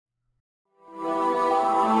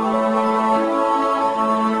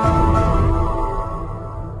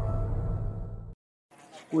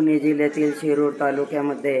पुणे जिल्ह्यातील शिरूर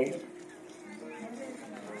तालुक्यामध्ये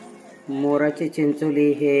मोराची चिंचोली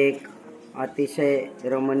हे एक अतिशय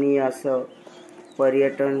रमणीय असं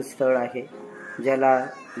पर्यटन स्थळ आहे, ज्याला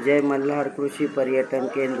जय मल्हार कृषी पर्यटन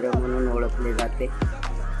केंद्र म्हणून ओळखले जाते।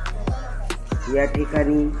 या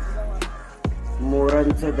ठिकाणी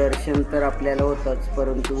मोरांचं दर्शन तर आपल्याला होतंच,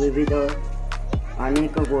 परंतु विविध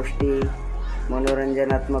अनेक गोष्टी,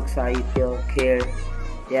 मनोरंजनात्मक साहित्य, खेळ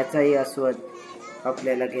याचाही आस्वाद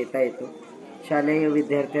आपल्याला घेता येतो। शालेय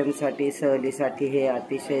विद्यार्थ्यांसाठी सहलीसाठी हे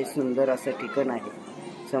अतिशय सुंदर असं ठिकाण आहे।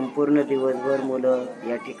 संपूर्ण दिवसभर मुलं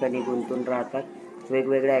या ठिकाणी गुंतून राहतात,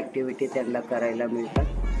 वेगवेगळ्या ॲक्टिव्हिटी त्यांना करायला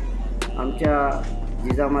मिळतात। आमच्या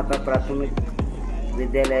जिजामाता प्राथमिक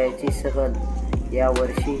विद्यालयाची सहल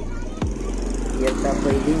यावर्षी इयत्ता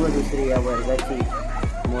 1ली व 2री या वर्गाची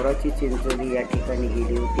मोराची चिंचोली या ठिकाणी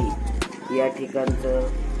गेली होती। या ठिकाणचं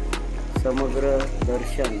समग्र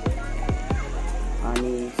दर्शन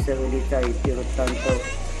आणि सहलीचा इतिवृत्तांत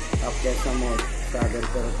आपल्यासमोर सादर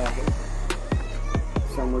करत आहे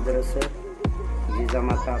समुद्र सर,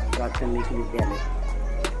 जिजामाता प्राथमिक विद्यालय।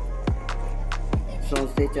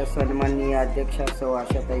 संस्थेच्या सन्माननीय अध्यक्षा सौ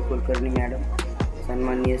आशाताई कुलकर्णी मॅडम,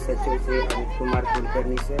 सन्माननीय सचिव श्री अमित कुमार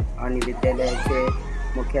कुलकर्णी सर आणि विद्यालयाचे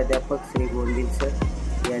मुख्याध्यापक श्री गोंदिल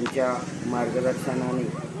सर यांच्या मार्गदर्शनाने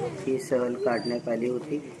ही सहल काढण्यात आली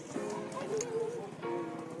होती।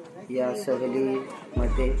 या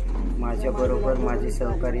सहलीमध्ये माझ्याबरोबर माझे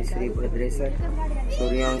सहकारी श्री भद्रे सर,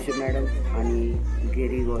 सूर्यवंशी मॅडम आणि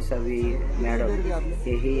गिरी गोसावी मॅडम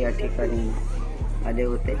हेही या ठिकाणी आले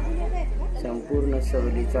होते। संपूर्ण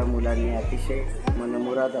सहलीचा मुलांनी अतिशय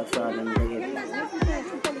मनमुराद असा आनंद घेतला।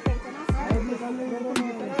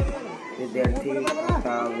 विद्यार्थी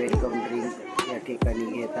आता वेलकम ड्रिंक या ठिकाणी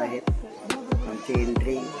घेत आहेत। आमची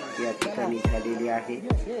एंट्री या ठिकाणी झालेली आहे।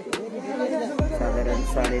 साधारण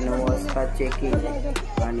 9:30 वाजता चेक इन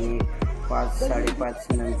आणि 5-5:30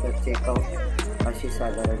 नंतर चेकआउट अशी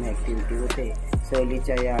साधारण ॲक्टिव्हिटी होते।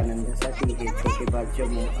 सहलीच्या या आनंदासाठी हे छोटे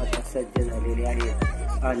बालचमू आता सज्ज झालेले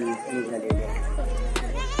आहेत आणि निघालेले आहेत।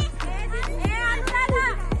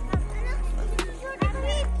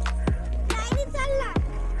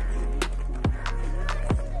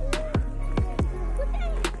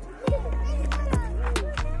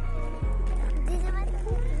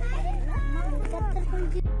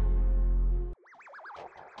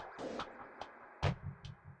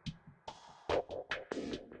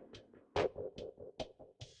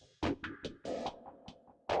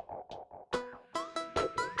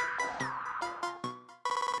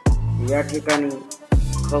 या ठिकाणी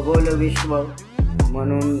खगोल विश्व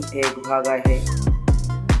म्हणून एक भाग आहे।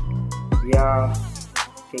 या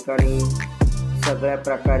ठिकाणी सगळ्या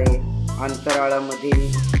प्रकारे अंतराळामधील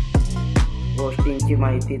गोष्टींची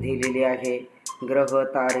माहिती दिलेली आहे। ग्रह,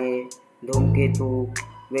 तारे, धूमकेतू,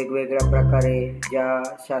 वेगवेगळ्या प्रकारे ज्या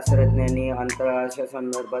शास्त्रज्ञांनी अंतराळाच्या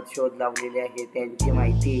संदर्भात शोध लावलेले आहे त्यांची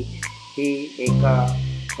माहिती ही एका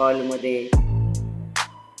हॉलमध्ये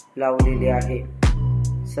लावलेली आहे।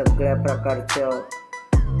 सगळ्या प्रकारच्या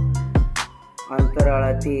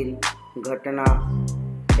अंतराळातील घटना,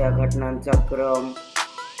 त्या घटनांचा क्रम,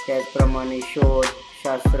 त्याचप्रमाणे शोध,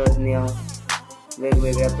 शास्त्रज्ञ,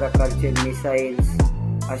 वेगवेगळ्या प्रकारचे मिसाईल्स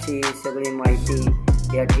अशी सगळी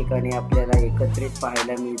माहिती या ठिकाणी आपल्याला एकत्रित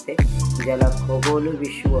पाहायला मिळते, ज्याला खगोल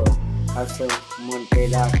विश्व असं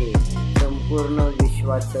म्हटलेलं आहे। संपूर्ण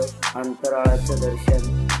विश्वाचं अंतराळाचं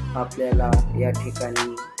दर्शन आपल्याला या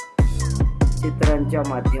ठिकाणी चित्रांच्या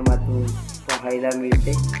माध्यमातून पाहायला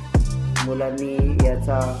मिळते। मुलांनी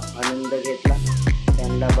याचा आनंद घेतला,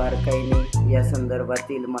 त्यांना बारकाईने या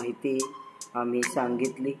संदर्भातील माहिती आम्ही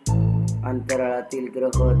सांगितली। अंतराळातील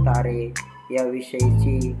ग्रह, तारे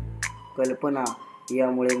याविषयीची कल्पना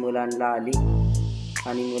यामुळे मुलांना आली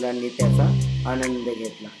आणि मुलांनी त्याचा आनंद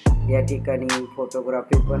घेतला। या ठिकाणी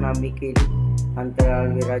फोटोग्राफी पण आम्ही केली।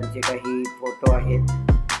 अंतराळवीरांचे काही फोटो आहेत,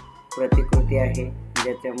 प्रतिकृती आहे,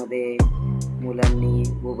 ज्याच्यामध्ये मुलांनी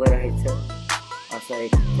उभं राहायचं असा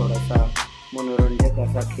एक थोडासा मनोरंजक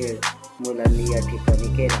असा खेळ मुलांनी या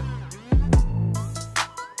ठिकाणी केला।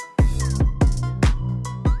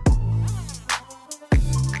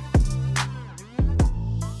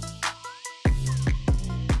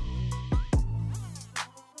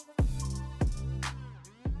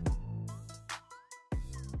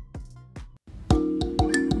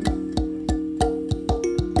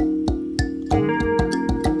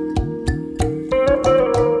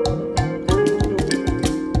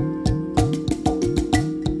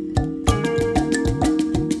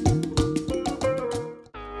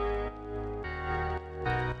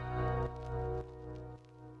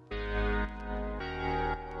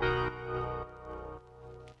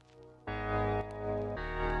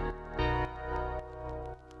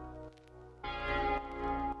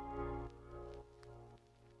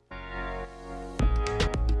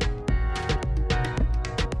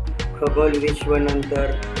 खगोल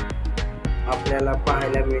विश्वनंतर आपल्याला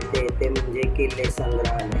पाहायला मिळते ते म्हणजे किल्ले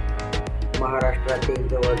संग्रहालय। महाराष्ट्रातील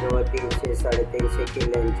जवळजवळ 300-350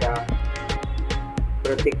 किल्ल्यांच्या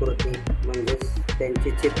प्रतिकृती म्हणजेच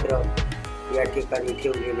त्यांची चित्र या ठिकाणी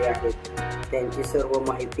ठेवलेली आहेत। त्यांची सर्व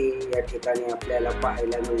माहिती या ठिकाणी आपल्याला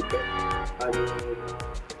पाहायला मिळते आणि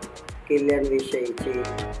किल्ल्यांविषयीची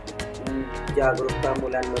जागरूकता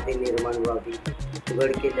मुलांमध्ये निर्माण व्हावी,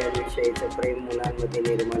 गड किल्ल्यांविषयीचं प्रेम मुलांमध्ये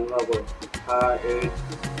निर्माण व्हावं, हा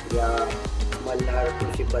एक या मल्हार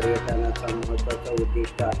कृषी पर्यटनाचा महत्त्वाचा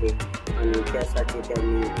उद्दिष्ट आहे आणि त्यासाठी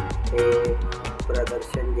त्यांनी हे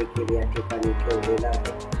प्रदर्शन देखील या ठिकाणी ठेवलेलं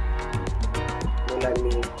आहे।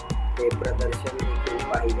 मुलांनी ते प्रदर्शन देखील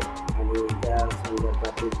पाहिले आणि त्या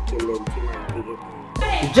संदर्भातील किल्ल्यांची माहिती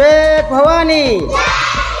घेतली। जय भवानी,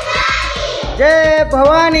 जय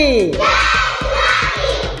भवानी।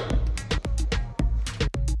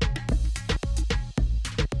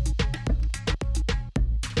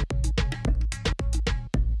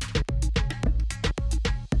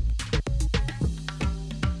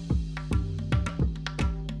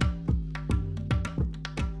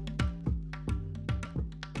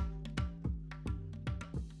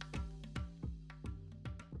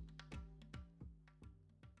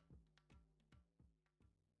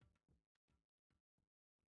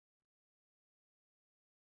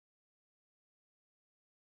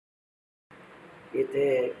 इथे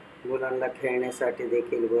मुलांना खेळण्यासाठी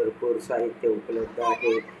देखील भरपूर साहित्य उपलब्ध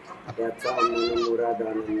आहे। याचा मनमुराद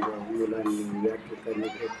आनंद मुलांनी या ठिकाणी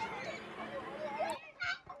घेतला।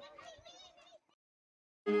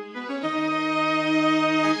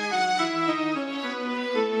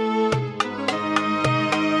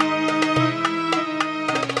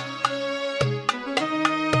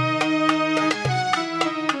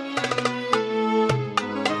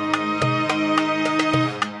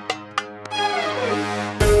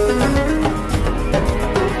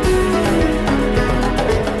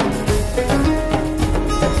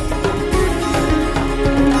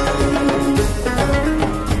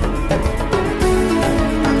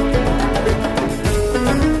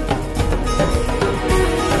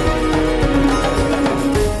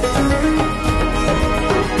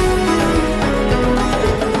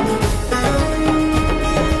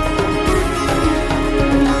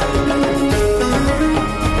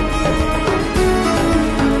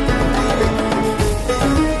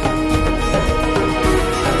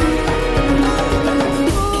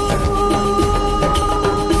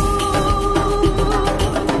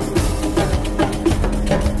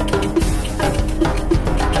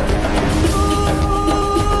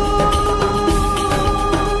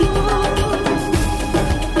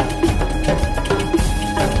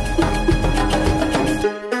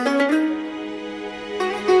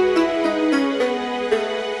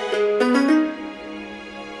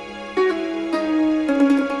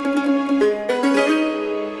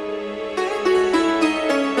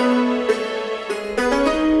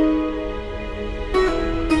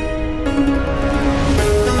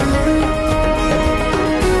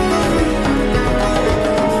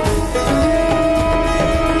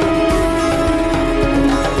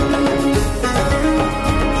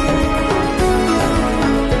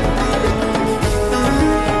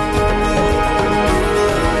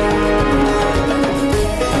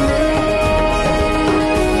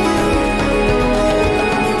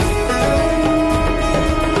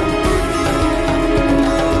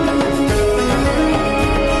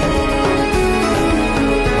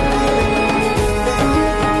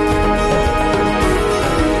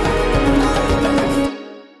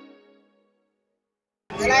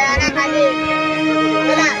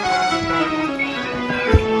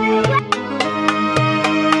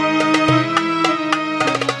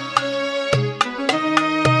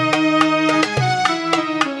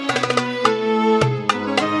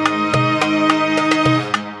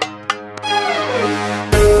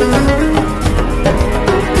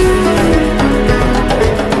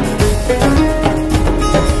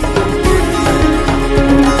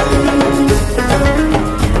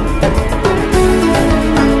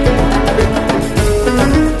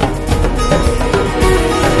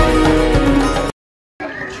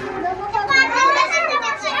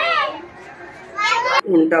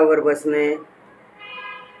 उंटावर बसणे,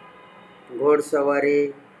 घोडसवारी,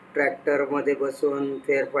 ट्रॅक्टरमध्ये बसून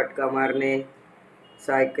फेरफटका मारणे,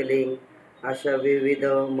 सायकलिंग अशा विविध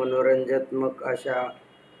मनोरंजनात्मक अशा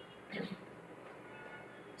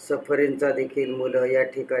सफरींचा देखील मुलं या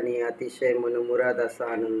ठिकाणी अतिशय मनमुराद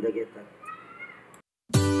असा आनंद घेतात।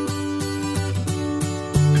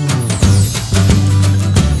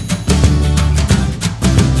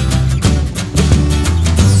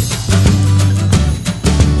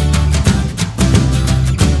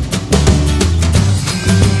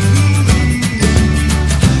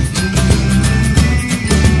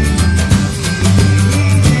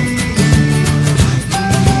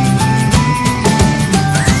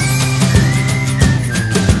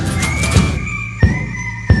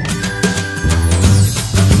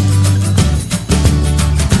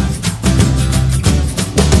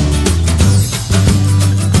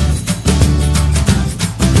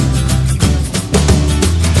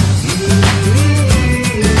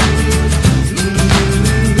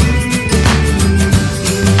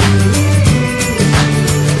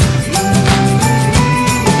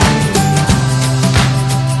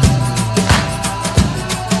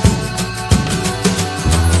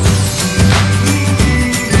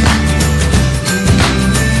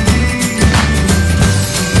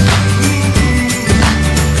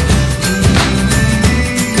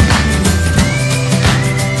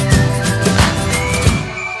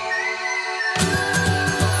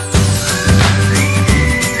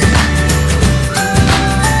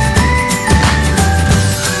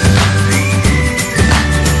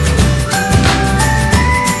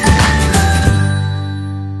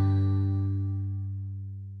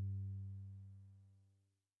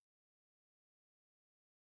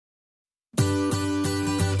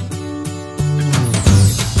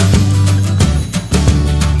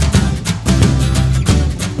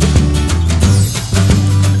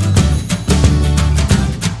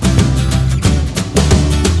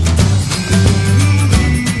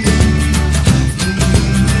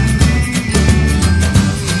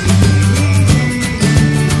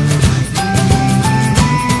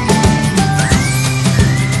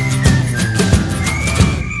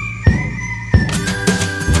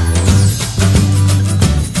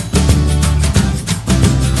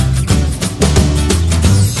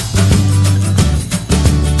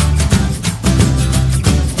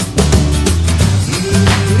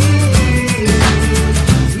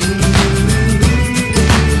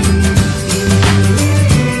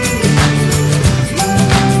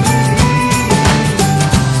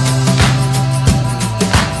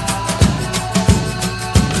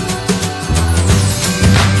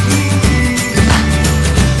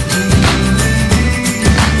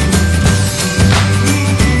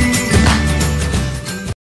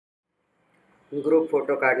 ग्रुप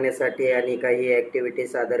फोटो काढण्यासाठी आणि काही ॲक्टिव्हिटी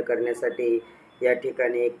सादर करण्यासाठी या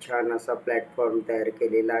ठिकाणी एक छान असा प्लॅटफॉर्म तयार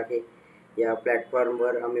केलेला आहे। या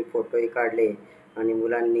प्लॅटफॉर्मवर आम्ही फोटोही काढले आणि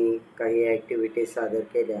मुलांनी काही ॲक्टिव्हिटी सादर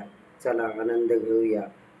केल्या। चला आनंद घेऊया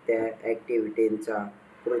त्या ॲक्टिव्हिटींचा,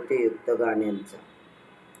 कृतीयुक्त गाण्यांचा।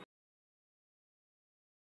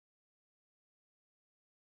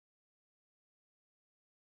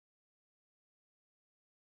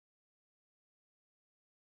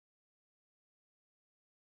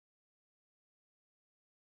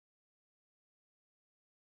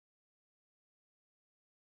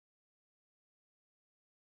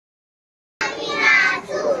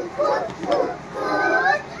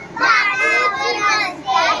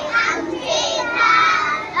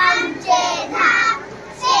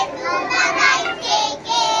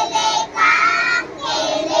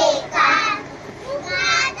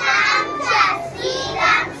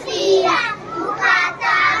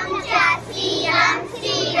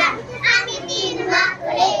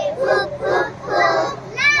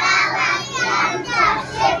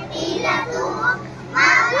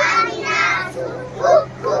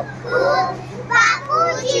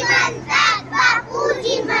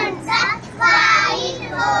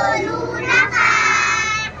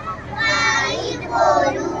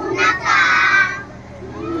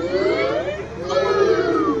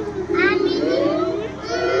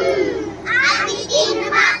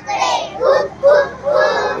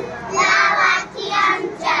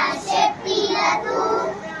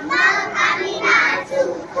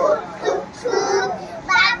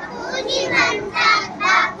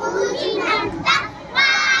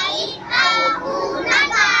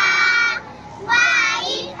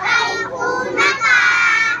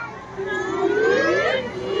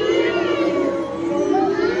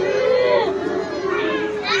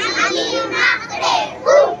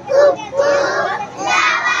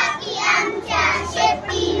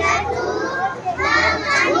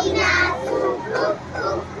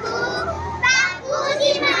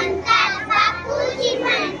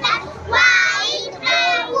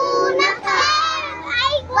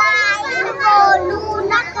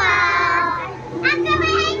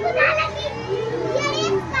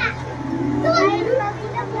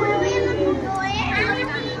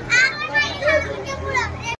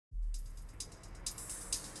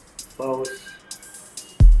 पाऊस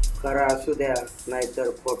खरा असू द्या नाहीतर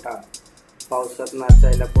खोटा, पावसात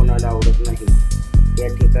नाचायला कोणाला आवडत नाही। या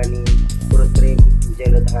ठिकाणी कृत्रिम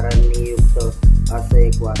जलधारांनी युक्त असं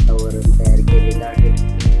एक वातावरण तयार केलेलं आहे,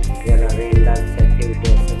 ज्याला रेन डान्स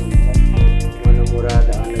ॲक्टिव्हिटी असं म्हणतात। मनमुराद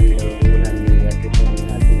आनंद मुलांनी या ठिकाणी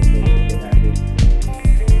नाचून केलेला आहे।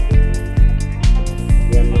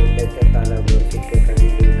 या नृत्याच्या तालावर शिक्षकांनी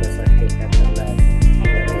कसा ठेका धरला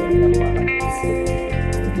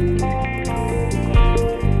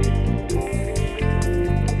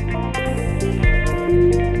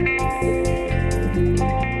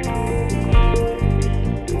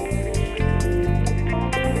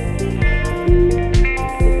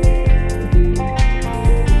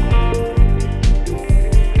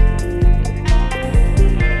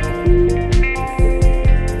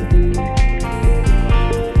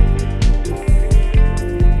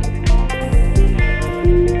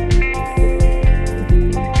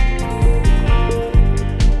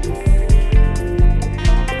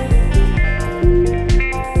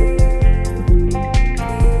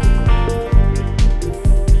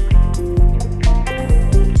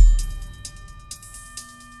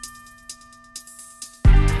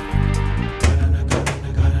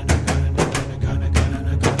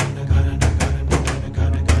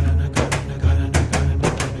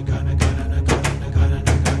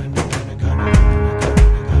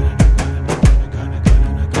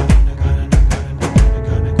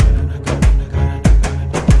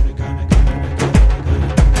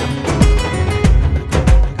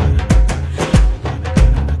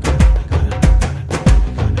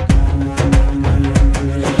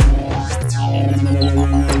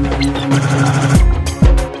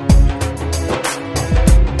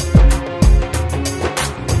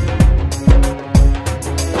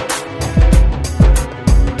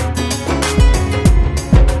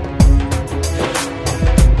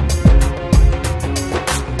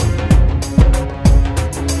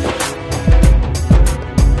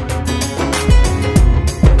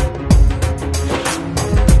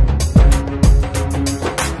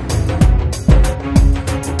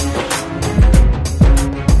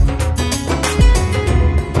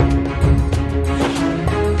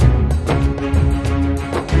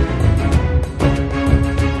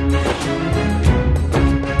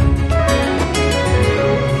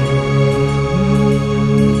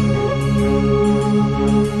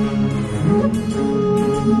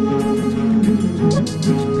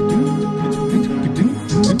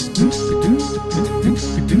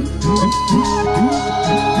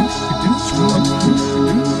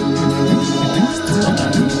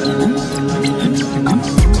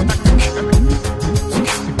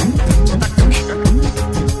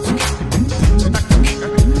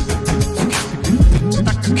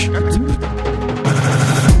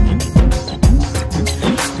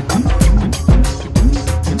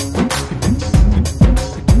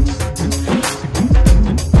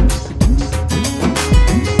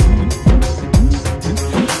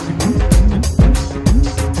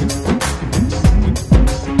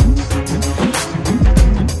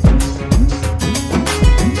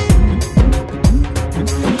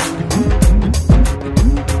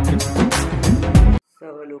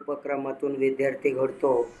माध्यमातून विद्यार्थी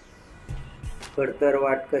घडतो, खडतर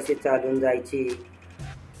वाट कशी चालून जायची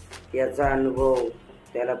याचा अनुभव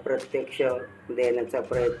त्याला प्रत्यक्ष देण्याचा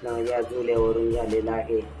प्रयत्न या झुल्यावरून झालेला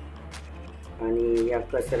आहे आणि या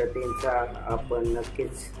कसरतींचा आपण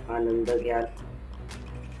नक्कीच आनंद घ्याल.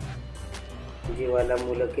 जीवाला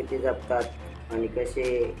मुलं किती जपतात आणि कसे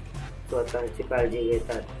स्वतःची काळजी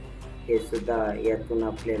घेतात हे सुद्धा यातून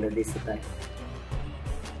आपल्याला दिसत आहे.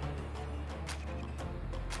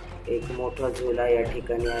 एक मोठा झुला या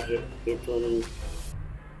ठिकाणी आहे. इथून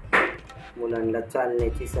मुलांना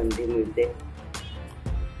चालण्याची संधी मिळते.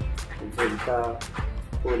 झुलता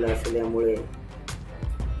पूल असल्यामुळे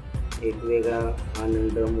एक वेगळा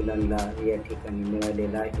आनंद मुलांना या ठिकाणी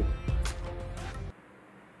मिळालेला आहे.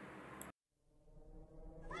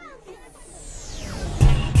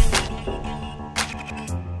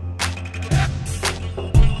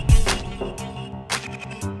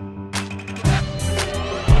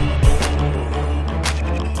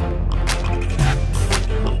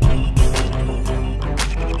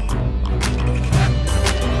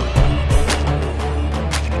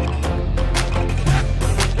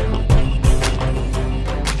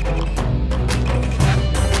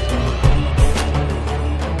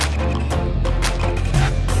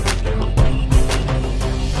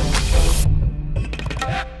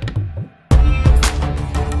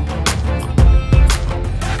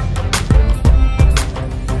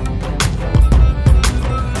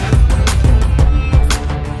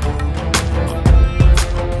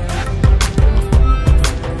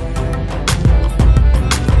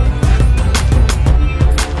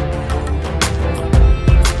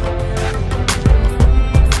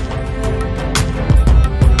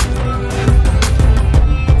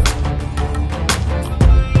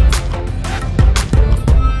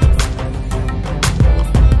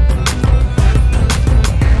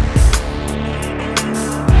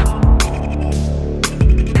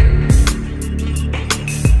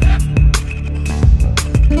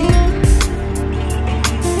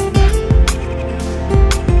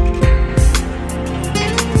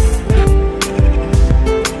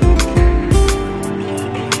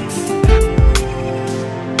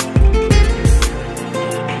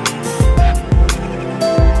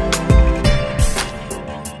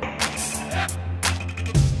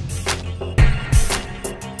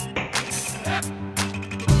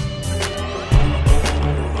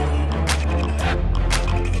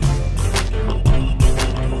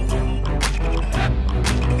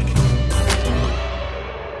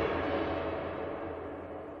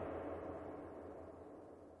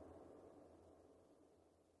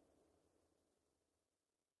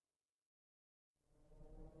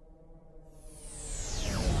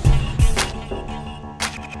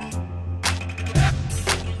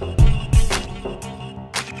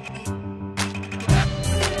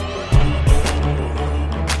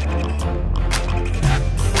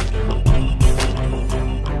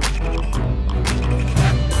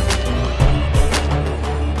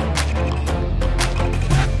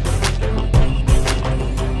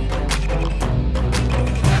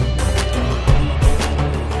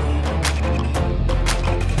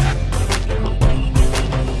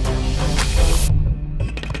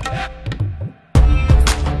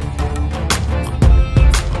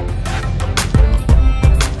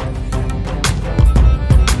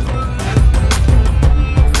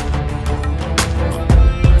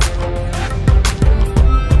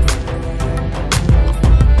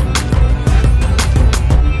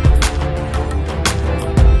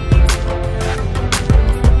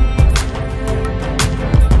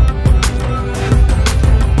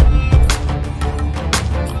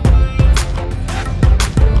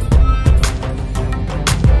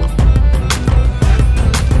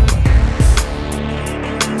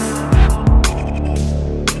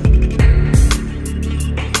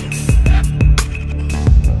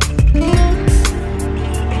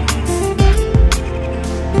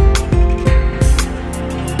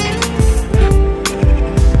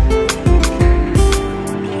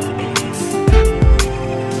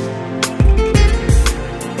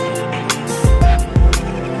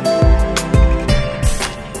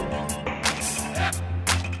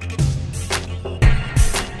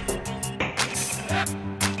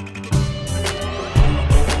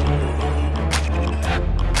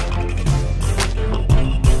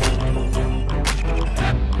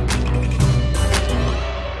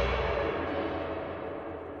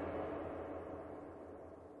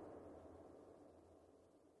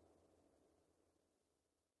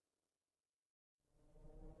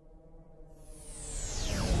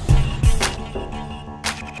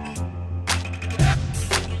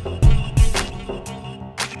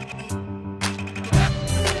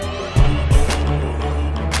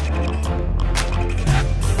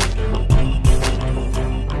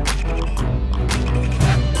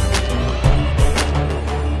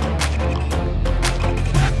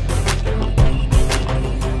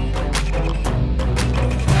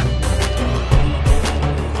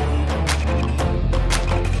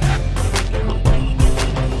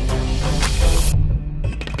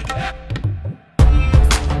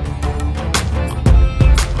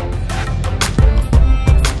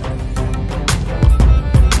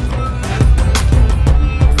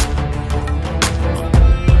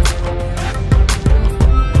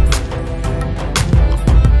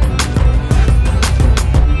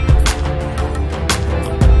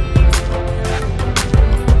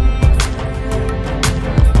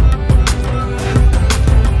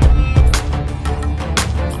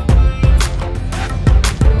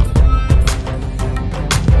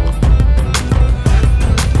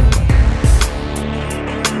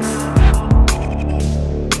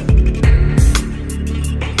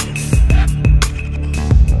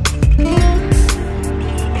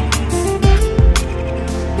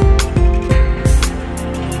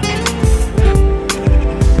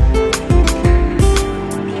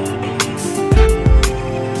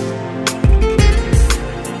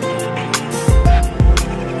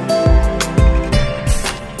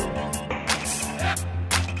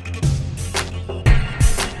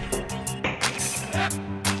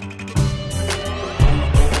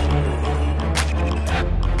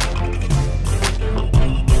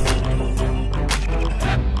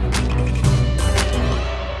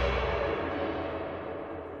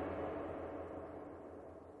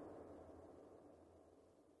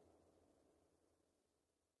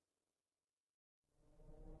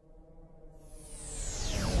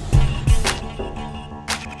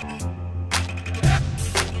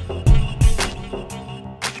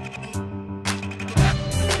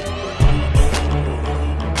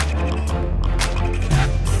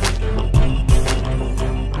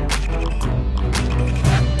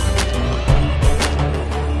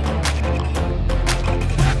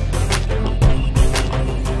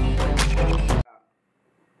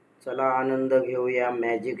 आनंद घेऊया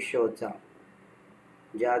मॅजिक शोचा.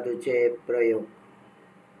 जादूचे प्रयोग.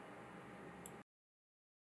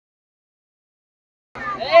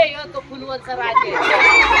 तो फुलवरचा राजे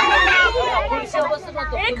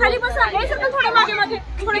खाली बसा. थोडं मागे मागे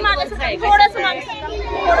थोडं मागे थोडंसं मागे.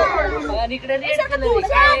 इकडे रेड कलर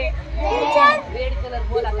काय? रेड कलर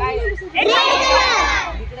बोला काय?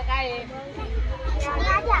 इकडे काय आहे?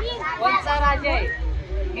 कोणचा राजा आहे?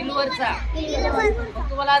 हिलवरचा. मग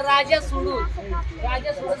तुम्हाला राजा सोडून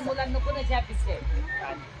मुलांना कोणाची अपेक्षा आहे?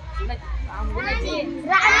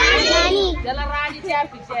 त्याला राणीची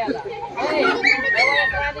अपेक्षा आहे.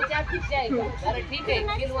 राणीची अपेक्षा आहे. बरं ठीक आहे.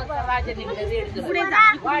 हिलवरचा राजा निघला रेड कलर.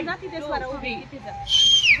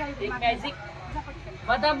 एक मॅजिक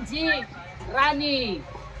बदामची राणी.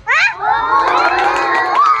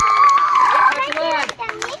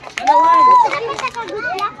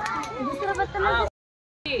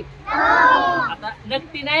 आता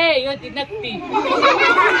नक्की नाही होती. नक्की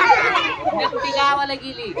गावाला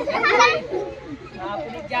गेली.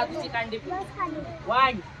 आपण जादूची कांडी.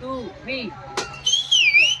 1 2 3.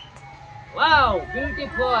 Wow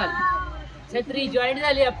beautiful. छत्री जॉईन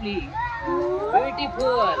झाली आपली.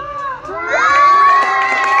 ब्युटिफुल.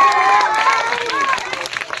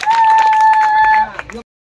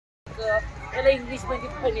 त्याला इंग्लिश मध्ये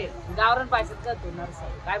फणे गावरान भाषेत करतो. नरसळ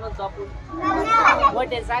काय म्हणतो आपण?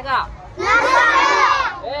 मोठे सांगा.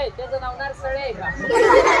 त्याचं नाव नरसळ आहे का?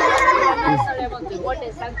 नरसळ म्हणतो.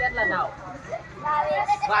 मोठे सांग त्याला नाव.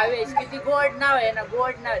 भावेश. किती गोड नाव आहे ना.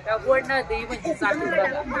 गोड नाव आहे. गोड नाव ही म्हणजे चालू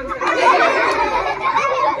बघा.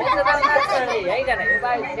 त्याचं नाव नरसळ आहे का नाही?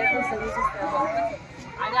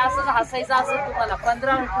 आणि असंच हसायचं असं तुम्हाला.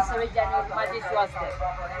 15 आणि 26 जानेवारी माझे शो असतात.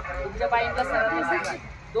 तुमच्या बाईंना सरांना सांगा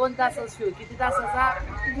 2 तासाचा शो. किती तासाचा?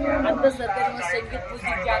 अंधश्रद्धेने मग संगीत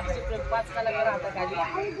म्युझिक जादूचे प्रयोग. 5 कलाकार राहतात खाली.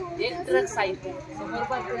 एक ट्रक साहित्य समोर.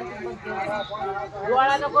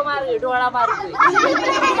 डोळा नको मारू. डोळा मारतोय.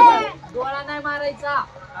 डोळा नाही मारायचा.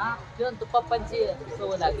 हा तो पप्पांची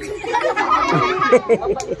सवय लागली.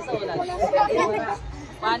 पप्पांची सवय लागली.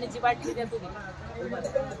 पाण्याची बाटली द्या तुम्ही.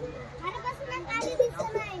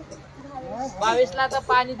 22ला आता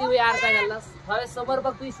पाणी देऊया अर्धा गल्लास. भावेश समोर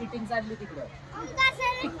बघ तुझी शूटिंग चालली तिकडं.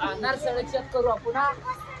 नरसळ चेक करू आपण.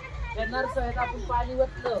 त्या नरसळ्यात आपण पाणी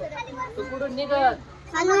वतलं तर कुठून निघत?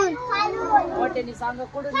 मोठ्याने सांगा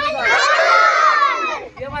कुठून निघत?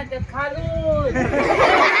 ते म्हणतात खालून.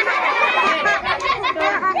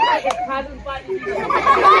 खालून पाणी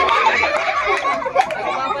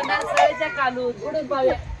बाबा नरसळ्याच्या खालून. कुठून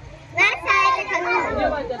पाहूया?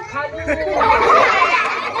 खालून.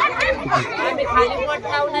 आम्ही खाली बोट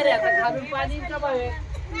लावणार आहे. आता खालून पाणी का भावे?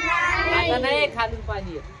 आता नाही खालून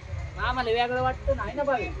पाणी येत. आम्हाला वेगळं वाटतं नाही ना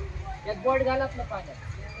भावे. त्यात बोट घालत ना पाण्यात.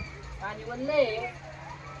 पाणी वल्लंय.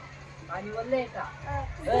 पाणी वल्लंय का?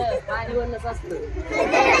 पाणी वल्लच असतं.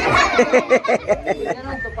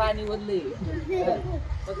 पाणी वल्लय.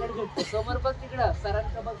 पकड घेतो. समोर बघ तिकडं.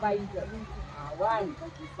 सरांचं बघ बाईंचं. 1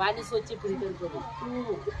 पाणी स्वच्छ फिल्टर करू.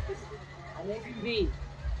 2 आणि 3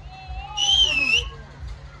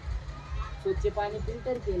 स्वच्छ पाणी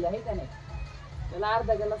फिल्टर केलं आहे का नाही? त्याला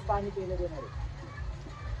अर्धा ग्लास पाणी पिलं देणार आहे.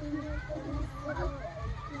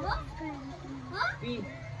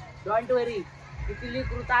 डोंट वरी. किती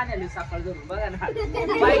लेकरू आणले सकाळ धरून बघा ना.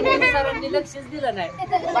 बाईने सरांनी लक्षच दिलं नाही.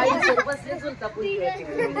 बाई सर बसले चुलता पुढे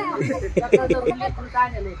सकाळ धरून लेकरू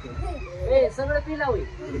आणले होते. सगळं पिला होईल.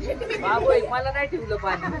 बाबू मला नाही ठेवलं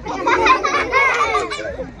पाणी.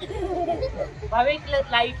 भावेक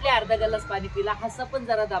लाईटले अर्धा ग्लास पाणी पिला. हसा पण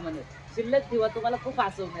जरा दामाने. शिल्लक ठेवा. तुम्हाला खूप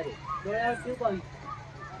हसवणार आहे. डोळ्यावर ठेव भावी.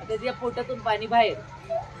 आता त्या पोटातून पाणी बाहेर.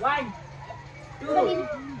 1 2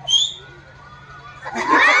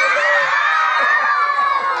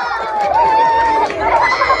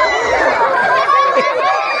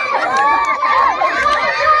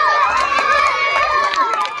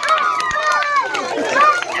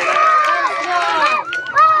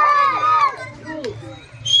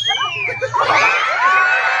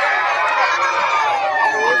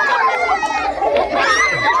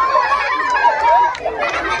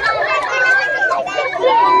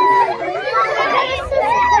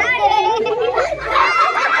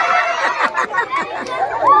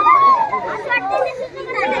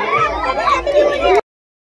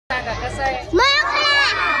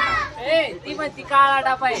 ती काळा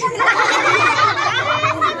डाबा आहे. काळाच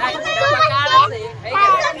आहे.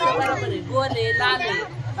 बरोबर आहे. गोल आहे. लाल आहे.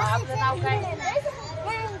 आपलं नाव काय?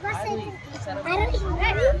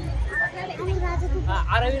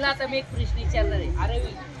 आरवीला आता मी एक प्रश्न विचारणार आहे. आरवी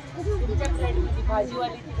तुमच्या प्लेट मध्ये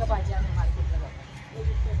भाजीवाली ती का भाजी आणून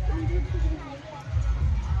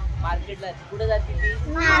मार्केटला कुठे जाते ती?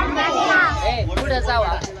 कुठे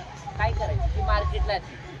जावा काय करायचं ती मार्केटला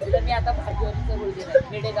येते तुला मी आता भाजीवालीचा रोल दिलाय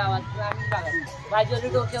खेडेगावात ग्रामीण भागात भाजीवाली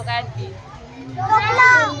डोक्यावर काय आणते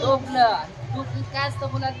टोपलं टोपलीत काय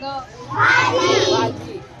असतं मुलांना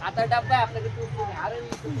भाजी आता डब्बा आहे आपल्याकडे टोपली अरे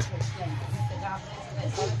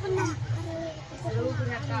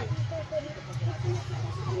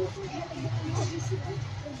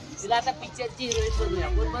तिला आता पिक्चरची हिरोईन बनवूया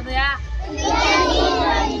कोण बनवूया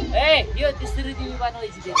तिसरी देवी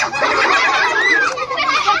बनवायची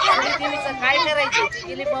देवीचं काय करायचं ती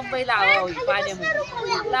गेली मुंबईला हवा होईल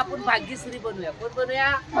पाण्यामध्ये तिला आपण भाग्यश्री बनवूया कोण बनवूया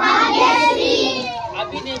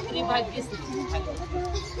अभिनेत्री भाग्यश्री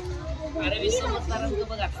अरे विसमजदारांचं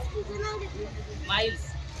बघ आता माईल्स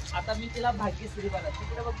आता मी तिला भाग्यश्री बनव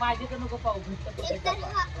तिकडे बघ माझी तर नको पाहू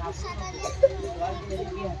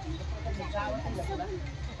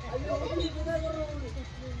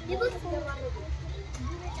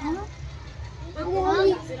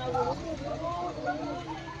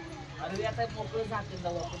अरे आता मोकळं झाकून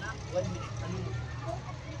जाऊ आपण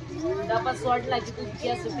डबा सोडला की तू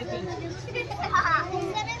गॅस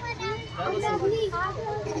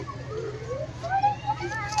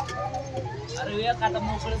अरे एक आता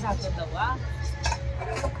मोकळं झाकून जाऊ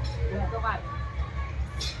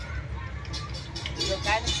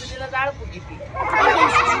काय नसतं तिला जाळ फुटी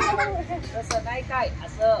तसं नाही काय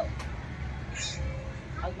असं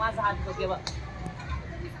माझा हात बघे बघ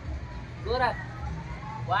जोरात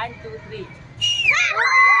 1 2 3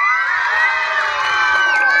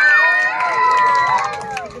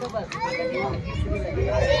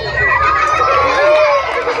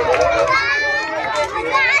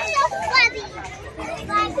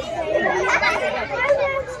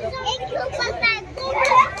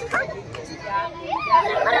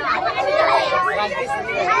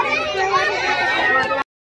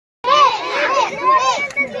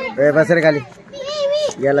 बस रे खाली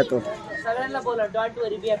गेला तो सगळ्यांना बोला don't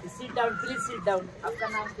worry be happy sit down please sit down आपका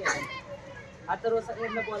नाम क्या है आता रोज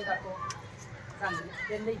सगळ्यांना बोल दाखव सांग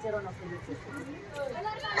त्यांना विचारू नको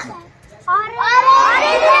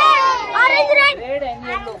रेड एंड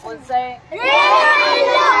येलो कोणचा आहे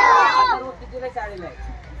आता रोज कितीला शाळेला आहे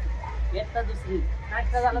इयत्ता दुसरी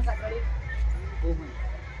नाटक झाला सकाळी हो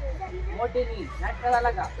मोठेनी नाटक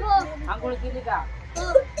झाला का आंघोळ केली का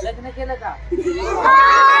लग्न केलं का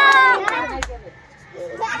नाही केलं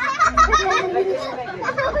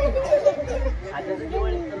आता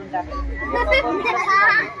दिवाळी करून टाकायचं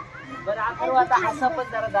बरं आता आता हसा पण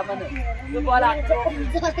जरा दाबानं तू बोला आता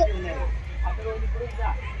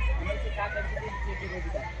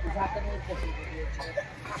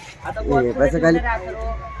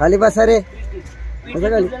खाली बस रे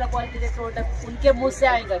उनके मुंह से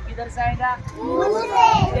आएगा किधर से आएगा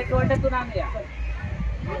टोटतून आणूया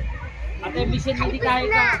आता मिशन मध्ये काय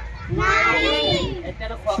का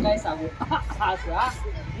त्याला खोकाय सांगू असं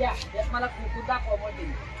या त्यात मला खोकून दाखवा मोठी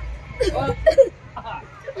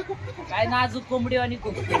काय नाजूक कोंबडी आणि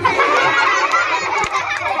खूप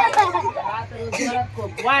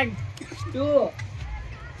 1 2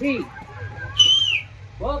 3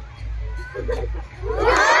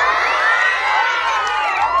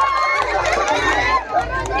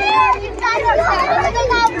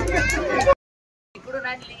 इकडून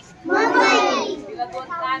आणली तिला 2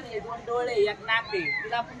 कान आहे 2 डोळे 1 नाक आहे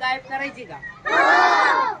तिला आपण गायब करायची का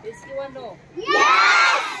किंवा नो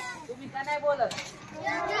तुम्ही का नाही बोलत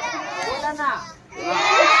बोला ना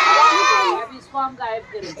इसको हम गायब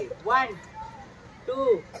करेंगे 1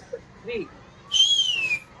 2 3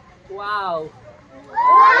 वाव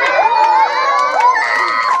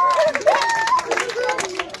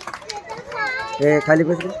खाली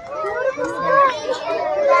बस रे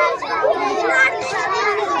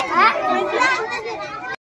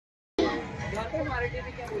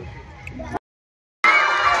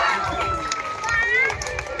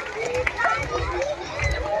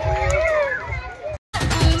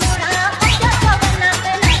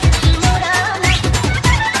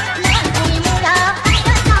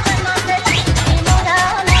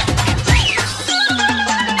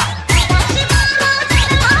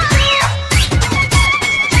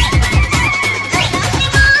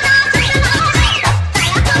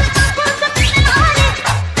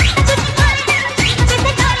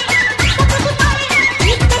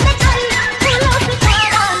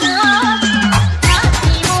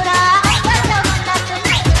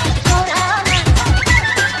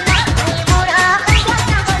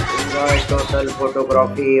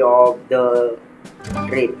फोटोग्राफी ऑफ द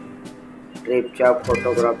ट्रिपच्या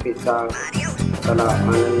फोटोग्राफीचा चला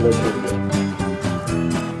आनंद घेऊ.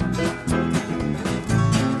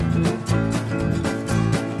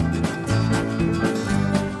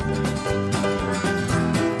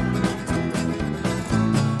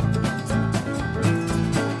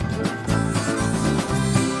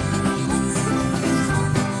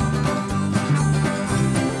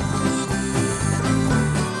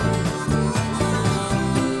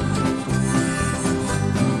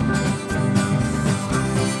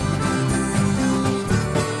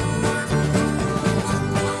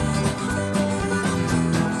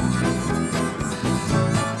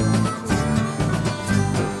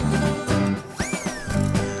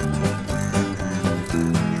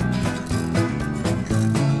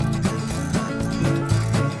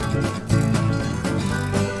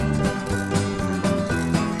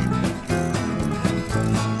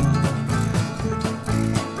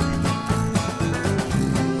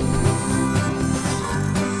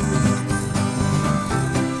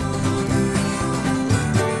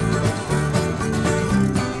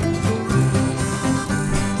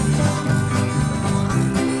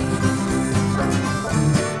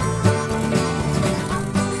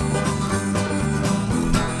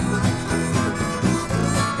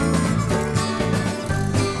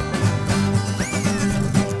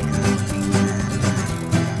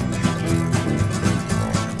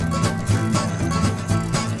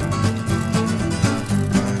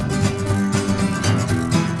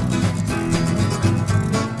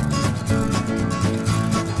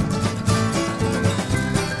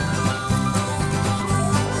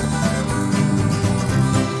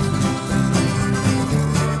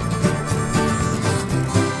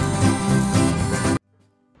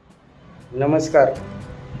 नमस्कार.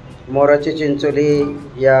 मोराची चिंचोली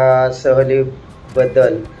या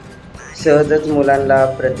सहलीबद्दल सहजच मुलांना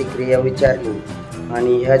प्रतिक्रिया विचारली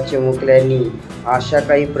आणि ह्या चिमुकल्यांनी अशा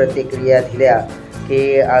काही प्रतिक्रिया दिल्या की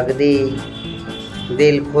अगदी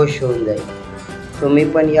दिल खुश होऊन जाईल. तुम्ही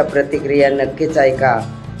पण या प्रतिक्रिया नक्कीच ऐका.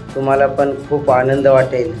 तुम्हाला पण खूप आनंद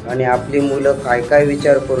वाटेल आणि आपली मुलं काय काय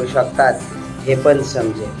विचार करू शकतात हे पण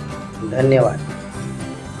समजेल. धन्यवाद.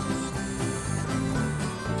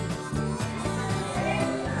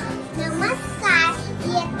 नमस्कार.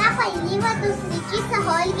 इयत्ता पहिली व दुसरीची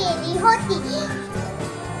सहल गेली होती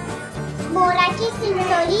मोराची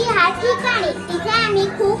चिंचोली ह्या ठिकाणी. तिथे आम्ही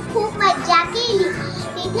खूप मज्जा केली.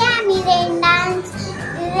 तिथे आम्ही रेन डान्स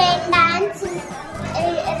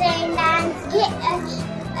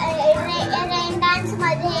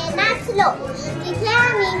मध्ये नाचलो. तिथे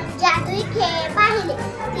आम्ही जादुई खेळ पाहिले.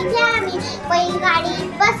 तिथे आम्ही बैलगाडीत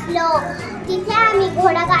बसलो. तिथे आम्ही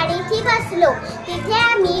घोडागाडीत बसलो. तिथे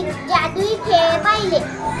आम्ही जादुई खेळ पाहिले.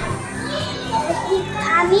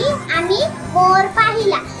 आम्ही मोर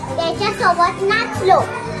पाहिला, त्याच्यासोबत नाचलो.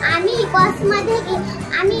 आम्ही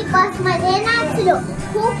बसमध्ये नाचलो.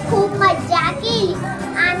 खूप मज्जा केली.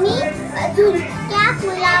 आम्ही झुलक्या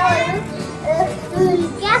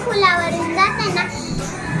फुलावरून जाताना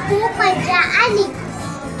खूप मज्जा आली.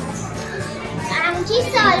 आमची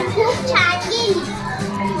सहल खूप छान गेली.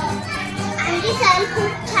 आमची सहल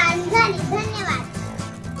खूप छान झाली. धन्यवाद.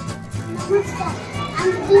 नमस्कार.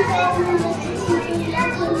 आमची सहल चिंचोलीला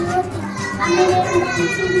गेली होती. आम्ही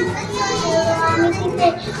तिथे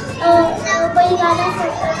बैलगाडा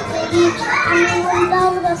केली. आम्ही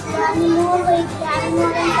उंटावर बसलो. आम्ही मोर बघितले. आम्ही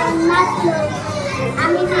मोरांवर नाचलो.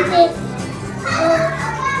 आम्ही तिथे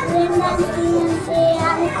रेन डान्स केले.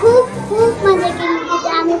 आम्ही खूप मजा केली. तिथे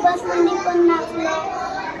आम्ही बसमध्ये पण नाचलो.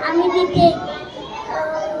 आम्ही तिथे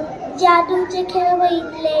जादूचे खेळ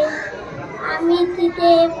बघितले. आम्ही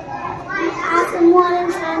तिथे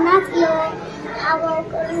मोरांवर नाचलो.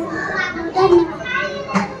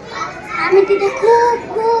 आम्ही तिथे खूप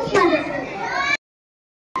मजा केली.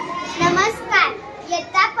 नमस्कार.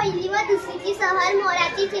 इयत्ता पहिली व दुसरीची सहल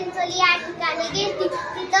मोराची चिंचोली या ठिकाणी गेली.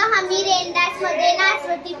 तिथं आम्ही रेन डान्स मध्ये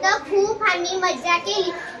नाचलो. तिथं खूप आम्ही मज्जा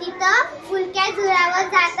केली. तिथं फुलक्या झुलावर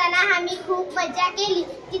जाताना आम्ही खूप मज्जा केली.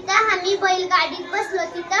 तिथं आम्ही बैलगाडीत बसलो.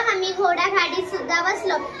 तिथं आम्ही घोडागाडीत सुद्धा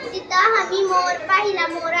बसलो. तिथं आम्ही मोर पाहिला.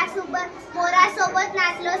 मोरासोबत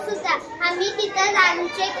नाचलो सुद्धा. आम्ही तिथं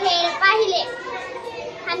जादूचे खेळ पाहिले.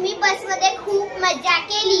 आम्ही बसमध्ये खूप मज्जा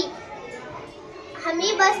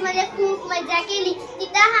केली.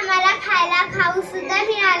 तिथं आम्हाला खायला खाऊ सुद्धा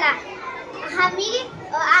मिळाला.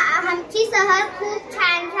 आमची सहल खूप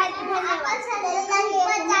छान झाली.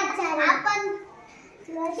 आपण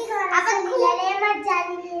मज्जा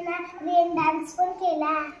आली ना. रेन डान्स पण केला.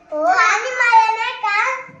 आणि मला नाही का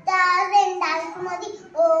त्या रेन डान्स मध्ये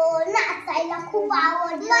नाचायला खूप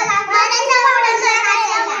आवडलं. मला खूप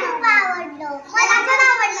आवडलं. मला पण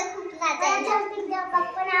आवडलं खूप नाचायला.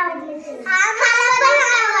 पण आवडलं. मला पण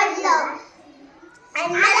आवडलं.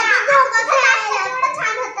 आणि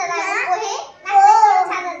छान होतं ना.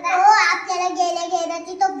 आपल्याला गेल्या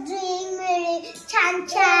तिथं ड्रिंक मिळली. छान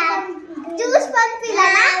ज्यूस पण पिला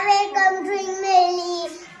ना. वेलकम ड्रिंक मिळली.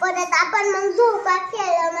 परत आपण मग झोका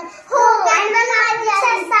खेळलं.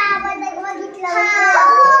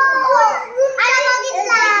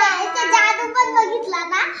 जादू पण बघितला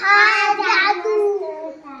ना. जादू.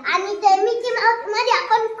 आणि ते मिकी माऊस मध्ये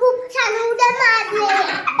आपण खूप छान उड्या मारले.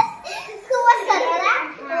 खूपच सरळ.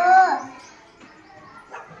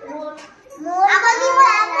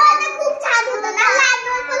 आपण खूप छान होतं ना.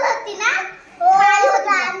 लांडोर पण होती ना.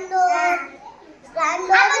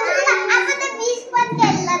 आपण ते बीच पण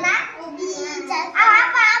केलं ना.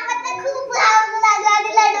 आपण ते खूप लढू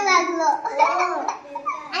लागलो.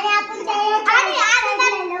 आणि आपण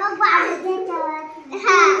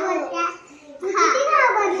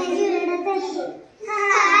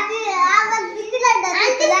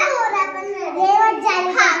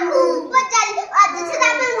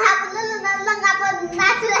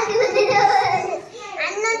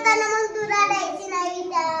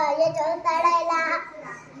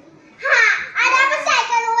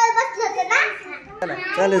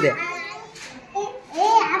चालू द्या.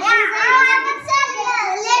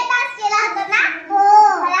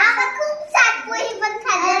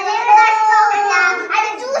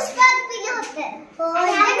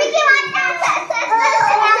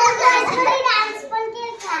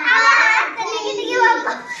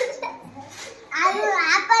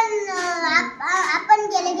 आपण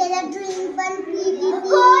गेले ड्रिंक पण पिली.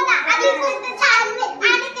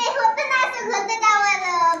 आणि ते होतं ना. असं होतं त्यावर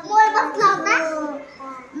मोर बसला होता.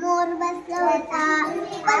 मोर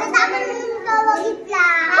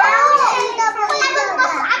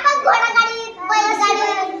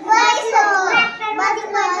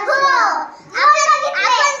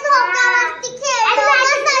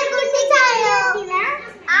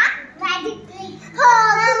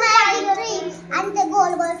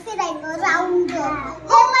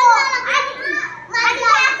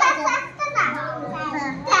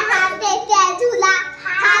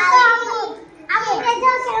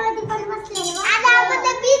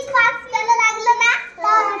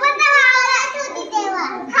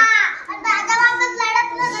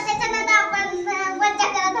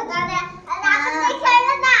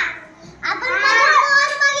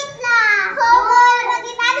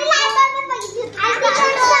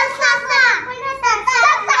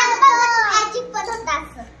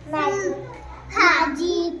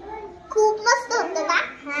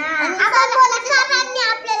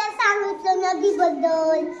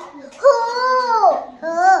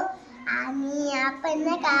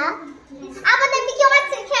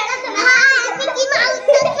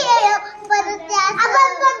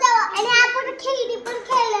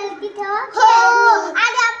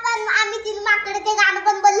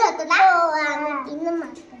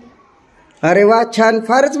अरे वा, छान,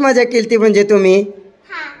 फारच मजा केली म्हणजे तुम्ही.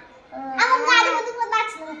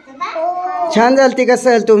 छान झालती का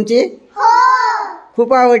सहल तुमची?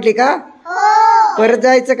 खूप आवडली का? परत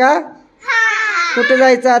जायचं का? कुठं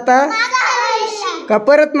जायचं आता? का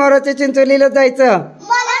परत मोराची चिंचोलीला जायचं?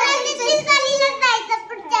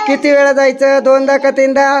 किती वेळा जायचं? 2दा का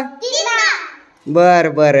 3दा? बर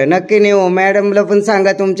बर, नक्की नेऊ. मॅडमला पण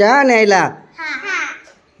सांगा तुमच्या न्यायला.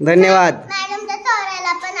 धन्यवाद.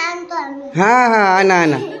 हाँ हाँ, आना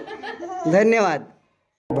आना. धन्यवाद.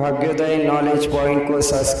 भाग्योदय नॉलेज पॉइंट को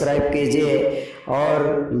सब्सक्राइब कीजिए और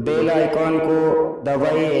बेल आइकॉन को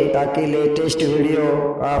दबाइए ताकि लेटेस्ट वीडियो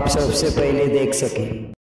आप सबसे पहले देख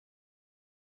सकें.